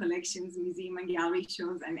 public-private collections, museum and gallery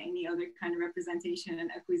shows, and any other kind of representation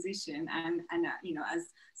and acquisition. And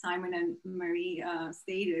as Simon and Marie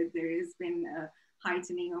stated, there has been a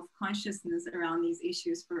heightening of consciousness around these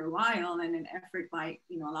issues for a while, and an effort by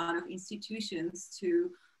a lot of institutions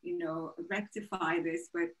to rectify this,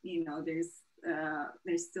 but there's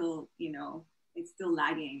still it's still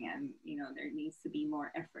lagging, and there needs to be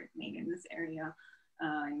more effort made in this area,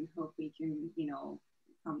 and hope we can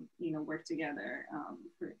work together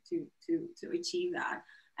to achieve that.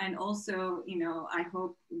 And also I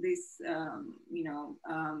hope this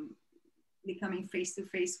becoming face to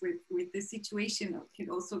face with this situation could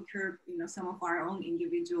also curb some of our own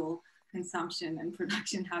individual consumption and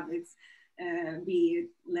production habits, be it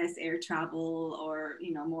less air travel, or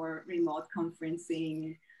more remote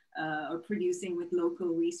conferencing, or producing with local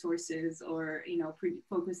resources, or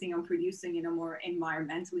focusing on producing in a more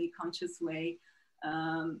environmentally conscious way.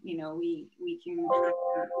 We can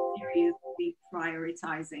seriously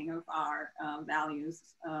prioritizing of our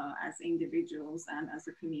values as individuals and as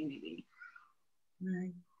a community,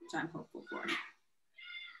 right, which I'm hopeful for.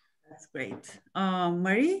 That's great.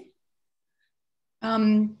 Marie?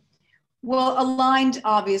 Well, aligned,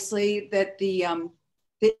 obviously, that the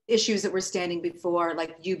issues that we're standing before,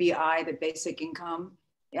 like UBI, the basic income,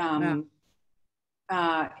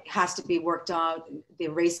 has to be worked out. The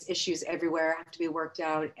race issues everywhere have to be worked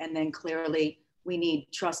out. And then clearly we need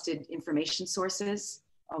trusted information sources,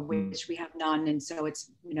 of which we have none. And so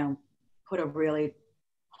it's, put a really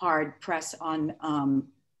hard press on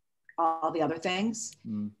all the other things.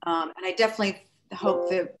 And I definitely hope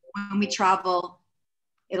that when we travel,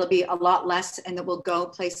 it'll be a lot less, and that we'll go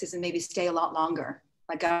places and maybe stay a lot longer.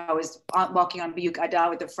 Like I was walking on Buyukada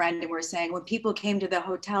with a friend, and we were saying when people came to the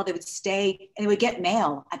hotel, they would stay and they would get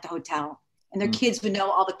mail at the hotel, and their kids would know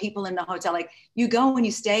all the people in the hotel. Like, you go and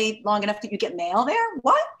you stay long enough that you get mail there?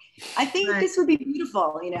 What? I think this would be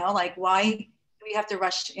beautiful, like why do we have to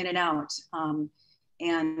rush in and out?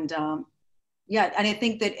 Yeah, and I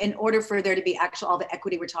think that in order for there to be all the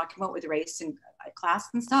equity we're talking about with race and class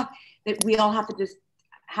and stuff, that we all have to just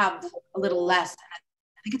have a little less.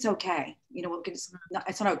 I think it's okay. It's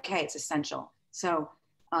not okay, it's essential. So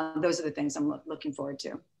those are the things I'm looking forward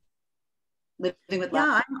to. Living with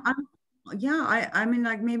less. I mean,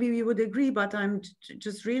 like, maybe we would agree, but I'm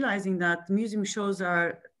just realizing that museum shows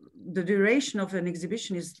the duration of an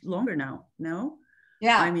exhibition is longer now, no?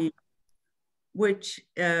 Yeah. I mean, which,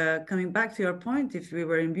 coming back to your point, if we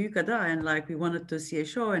were in Buyukada and like we wanted to see a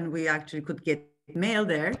show and we actually could get mail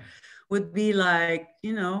there, would be like,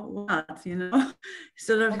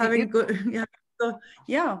 sort of having good,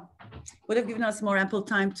 would have given us more ample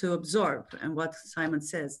time to absorb, and what Simon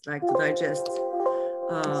says, like to digest.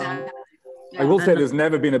 I will say there's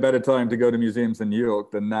never been a better time to go to museums in New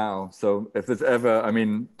York than now. So if there's ever,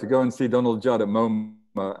 to go and see Donald Judd at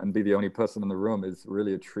MoMA and be the only person in the room is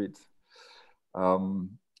really a treat.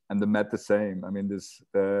 And the Met the same. I mean, there's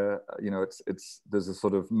a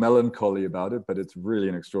sort of melancholy about it, but it's really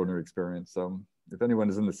an extraordinary experience. So if anyone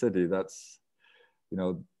is in the city, that's,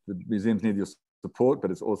 the museums need your support,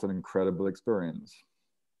 but it's also an incredible experience.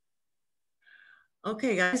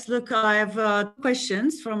 Okay, guys, look, I have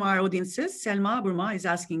questions from our audiences. Selma Burma is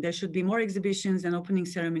asking, there should be more exhibitions and opening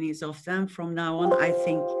ceremonies of them from now on, I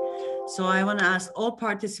think. So I want to ask all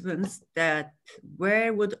participants that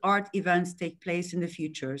where would art events take place in the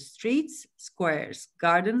future? Streets, squares,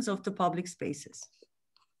 gardens of the public spaces?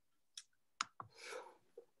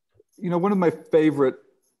 One of my favorite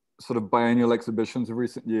sort of biennial exhibitions of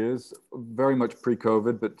recent years, very much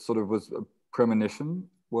pre-COVID, but sort of was a premonition,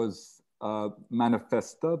 was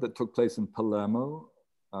Manifesta that took place in Palermo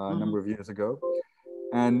a number of years ago.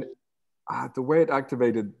 And the way it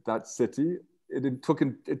activated that city, it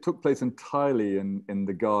took place entirely in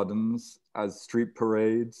the gardens as street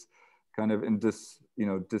parades, kind of in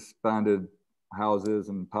disbanded houses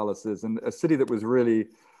and palaces, and a city that was really,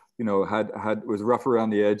 was rough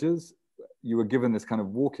around the edges. You were given this kind of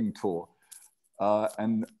walking tour,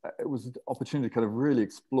 and it was an opportunity to kind of really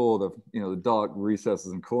explore the dark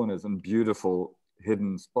recesses and corners and beautiful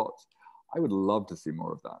hidden spots. I would love to see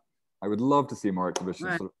more of that. I would love to see more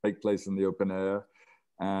exhibitions sort of take place in the open air,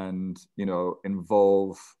 and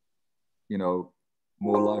involve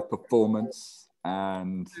more live performance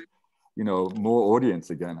and more audience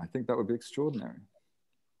again. I think that would be extraordinary.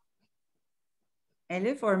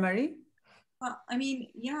 Elif or Marie? Well, I mean,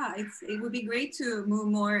 yeah, it would be great to move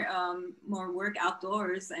more work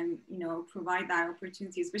outdoors and provide that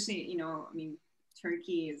opportunity. Especially, I mean,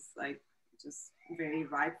 Turkey is like just very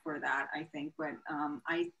ripe for that, I think. But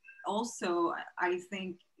I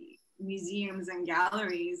think museums and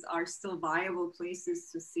galleries are still viable places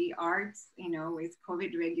to see art, you know, with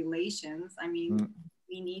COVID regulations. I mean,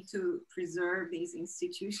 we need to preserve these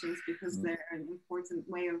institutions because they're an important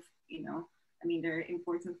way of, you know, I mean, they're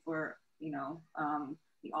important for, you know,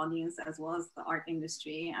 the audience as well as the art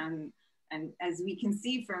industry. And as we can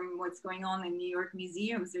see from what's going on in New York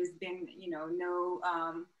museums, there's been, you know, no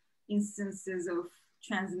instances of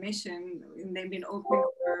transmission, and they've been open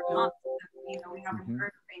for months. You know, we haven't heard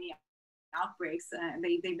of any outbreaks.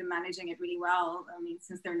 They've been managing it really well. I mean,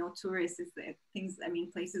 since there are no tourists, things, I mean,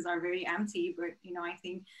 places are very empty, but, you know, I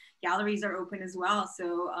think galleries are open as well.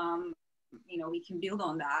 So, you know, we can build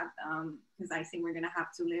on that because I think we're going to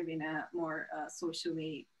have to live in a more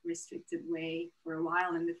socially restricted way for a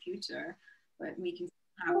while in the future, but we can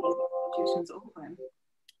have these institutions open.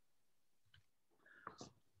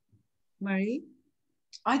 Marie?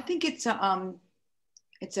 I think it's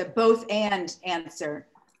a both and answer.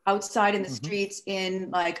 Outside in the streets, in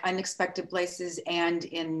like unexpected places, and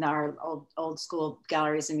in our old school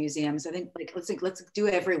galleries and museums. I think like let's do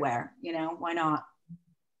it everywhere. You know, why not?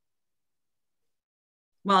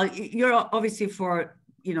 Well, you're obviously for,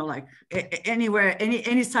 you know, like anywhere,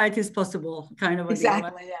 any site is possible kind of a exactly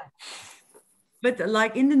deal, right? Yeah. But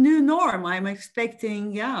like in the new norm, I'm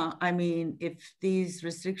expecting, yeah, I mean, if these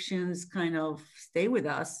restrictions kind of stay with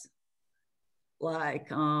us,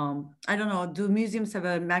 like, I don't know, do museums have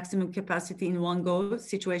a maximum capacity in one go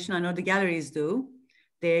situation? I know the galleries do.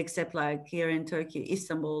 They accept, like here in Turkey,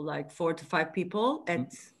 Istanbul, like 4 to 5 people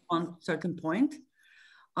at one certain point.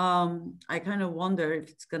 I kind of wonder if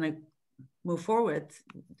it's going to move forward.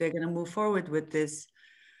 They're going to move forward with this,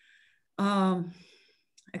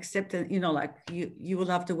 except that, you know, like you will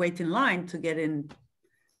have to wait in line to get in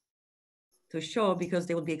to show, because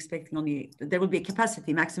they will be expecting only, there will be a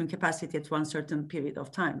capacity, maximum capacity at one certain period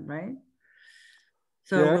of time, right?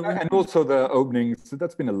 So yeah, and also the opening, so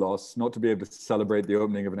that's been a loss, not to be able to celebrate the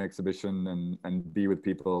opening of an exhibition and be with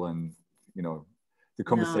people, and, you know, the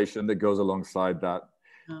conversation that goes alongside that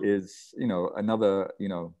is, you know, another, you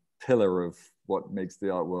know, pillar of what makes the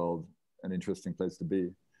art world an interesting place to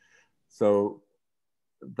be. So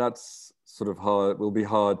that's sort of hard, will be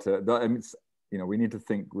hard to, I mean, you know, we need to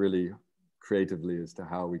think really creatively as to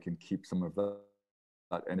how we can keep some of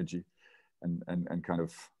that energy and kind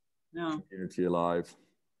of community alive.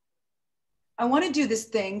 I want to do this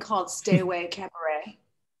thing called Stay Away Cabaret.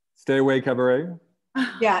 Stay Away Cabaret?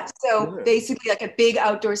 Yeah, so basically like a big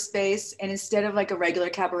outdoor space, and instead of like a regular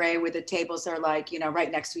cabaret where the tables are like, you know, right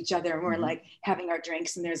next to each other and we're like having our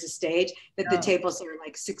drinks and there's a stage, that the tables are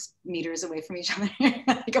like 6 meters away from each other,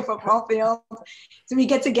 like a football field. So we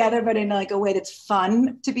get together, but in like a way that's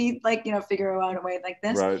fun to be like, you know, figure out a way like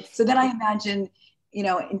this. Right. So then I imagine, you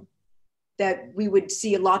know, that we would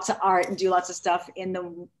see lots of art and do lots of stuff in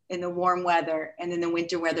the warm weather, and then the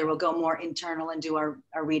winter weather we'll go more internal and do our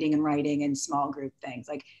reading and writing and small group things.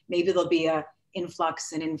 Like maybe there'll be a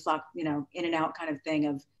influx, you know, in and out kind of thing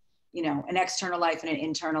of, you know, an external life and an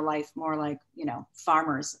internal life, more like, you know,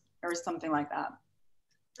 farmers or something like that.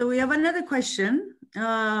 So we have another question.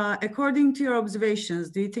 According to your observations,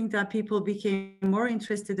 do you think that people became more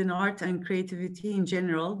interested in art and creativity in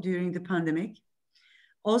general during the pandemic?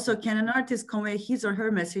 Also, can an artist convey his or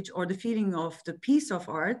her message or the feeling of the piece of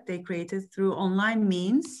art they created through online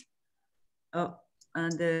means? Oh,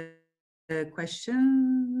 and the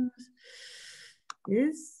question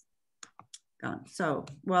is gone. So,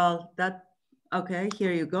 well, okay,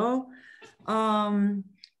 here you go.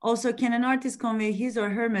 Also, can an artist convey his or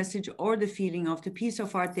her message or the feeling of the piece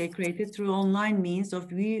of art they created through online means of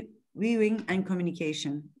viewing and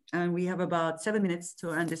communication? And we have about 7 minutes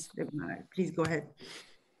to end this webinar. Please go ahead.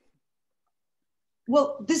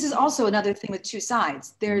 Well, this is also another thing with two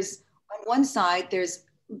sides. There's, on one side, there's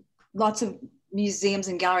lots of museums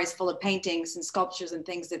and galleries full of paintings and sculptures and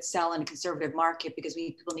things that sell in a conservative market because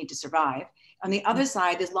people need to survive. On the other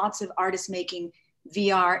side, there's lots of artists making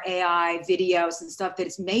VR, AI, videos and stuff that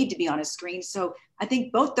is made to be on a screen. So I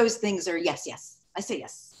think both those things are yes, yes. I say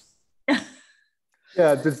yes.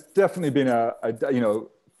 Yeah, there's definitely been you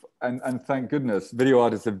know, and thank goodness, video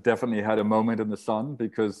artists have definitely had a moment in the sun,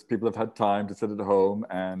 because people have had time to sit at home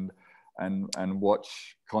and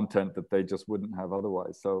watch content that they just wouldn't have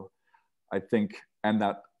otherwise. So I think, and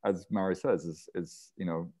that, as Mari says, is you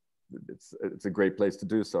know, it's a great place to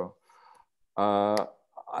do so.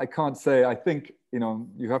 I can't say, I think, you know,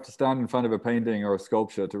 you have to stand in front of a painting or a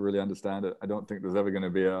sculpture to really understand it. I don't think there's ever going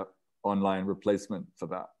to be an online replacement for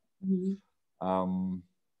that.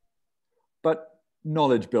 But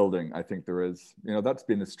knowledge building, I think there is. You know, that's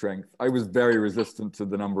been a strength. I was very resistant to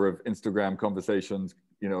the number of Instagram conversations,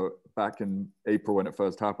 you know, back in April when it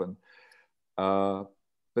first happened.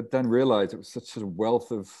 But then realized it was such a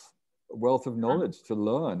wealth of knowledge to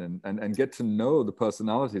learn and get to know the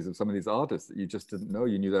personalities of some of these artists that you just didn't know.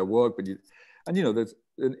 You knew their work, but you know, there's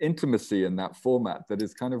an intimacy in that format that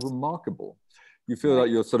is kind of remarkable. You feel like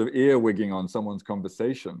you're sort of earwigging on someone's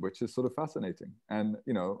conversation, which is sort of fascinating. And,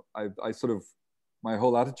 you know, I sort of, my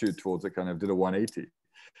whole attitude towards it kind of did a 180.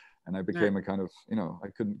 And I became a kind of, you know, I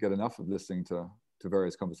couldn't get enough of listening to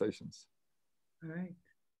various conversations. All right.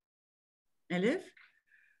 Elif?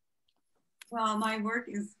 Well, my work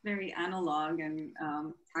is very analog and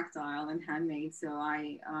tactile and handmade. So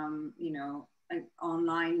you know,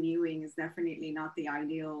 online viewing is definitely not the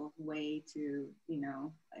ideal way to, you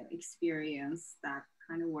know, experience that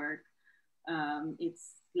kind of work.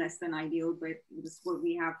 It's less than ideal, but it's what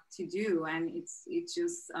we have to do. And it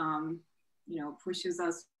just, you know, pushes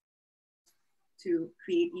us to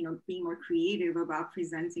create, you know, being more creative about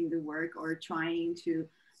presenting the work or trying to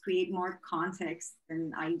create more context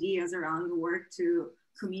and ideas around the work to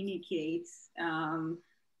communicate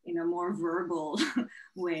in a more verbal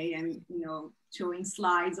way. And, you know, showing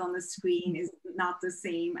slides on the screen is not the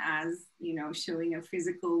same as, you know, showing a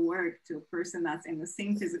physical work to a person that's in the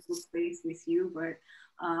same physical space with you. But,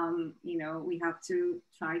 you know, we have to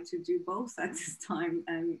try to do both at this time.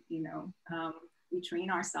 And, you know, we train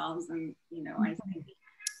ourselves and, you know, I think,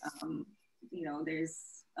 you know,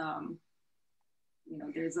 there's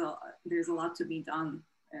a lot to be done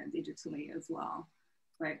digitally as well,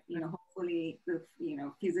 but you know, hopefully the, you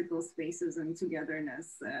know, physical spaces and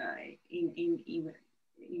togetherness in even,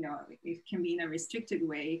 you know, it can be in a restricted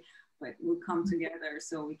way, but we'll come together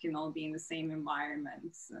so we can all be in the same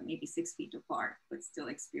environment, maybe 6 feet apart, but still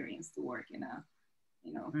experience the work in a,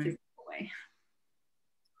 you know, physical way.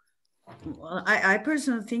 Well, I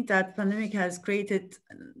personally think that pandemic has created,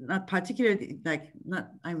 not particularly, like,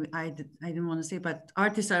 I didn't want to say, but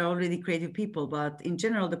artists are already creative people, but in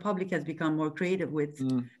general, the public has become more creative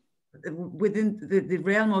within the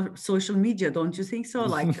realm of social media, don't you think so?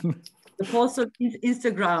 Like the posts on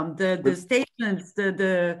Instagram, the statements,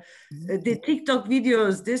 the TikTok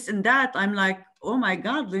videos, this and that. I'm like, oh my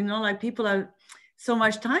God, you know, like people are so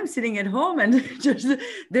much time sitting at home and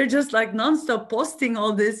they're just like nonstop posting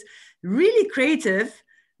all this really creative,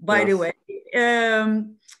 by the way,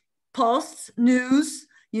 posts, news,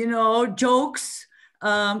 you know, jokes,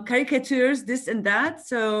 caricatures, this and that.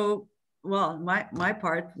 So, well, my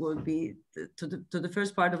part would be to the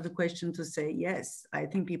first part of the question to say, yes, I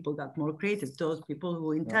think people got more creative, those people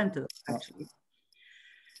who intend to, actually.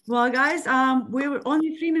 Well, guys, we were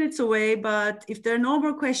only 3 minutes away, but if there are no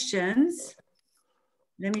more questions,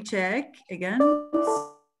 let me check again.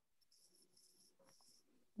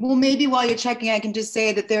 Well, maybe while you're checking, I can just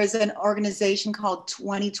say that there's an organization called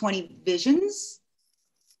 2020 Visions.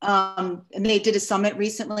 And they did a summit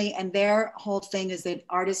recently, and their whole thing is that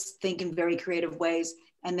artists think in very creative ways,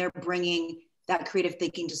 and they're bringing that creative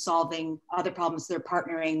thinking to solving other problems. They're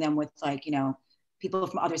partnering them with, like, you know, people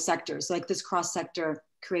from other sectors. Like this cross-sector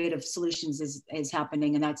creative solutions is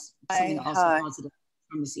happening, and that's something also positive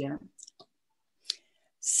from this year.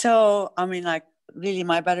 So, I mean, like, really,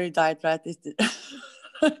 my battery died right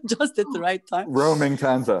just at the right time. Roaming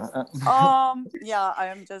Tansa. Yeah, I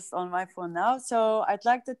am just on my phone now. So I'd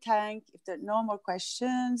like to thank, if there are no more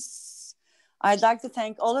questions, I'd like to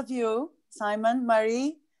thank all of you, Simon,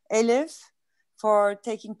 Marie, Elif, for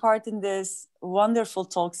taking part in this wonderful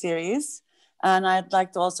talk series. And I'd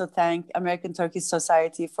like to also thank American Turkish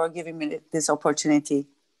Society for giving me this opportunity.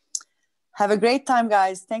 Have a great time,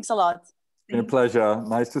 guys. Thanks a lot. It's been a pleasure.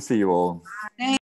 Nice to see you all.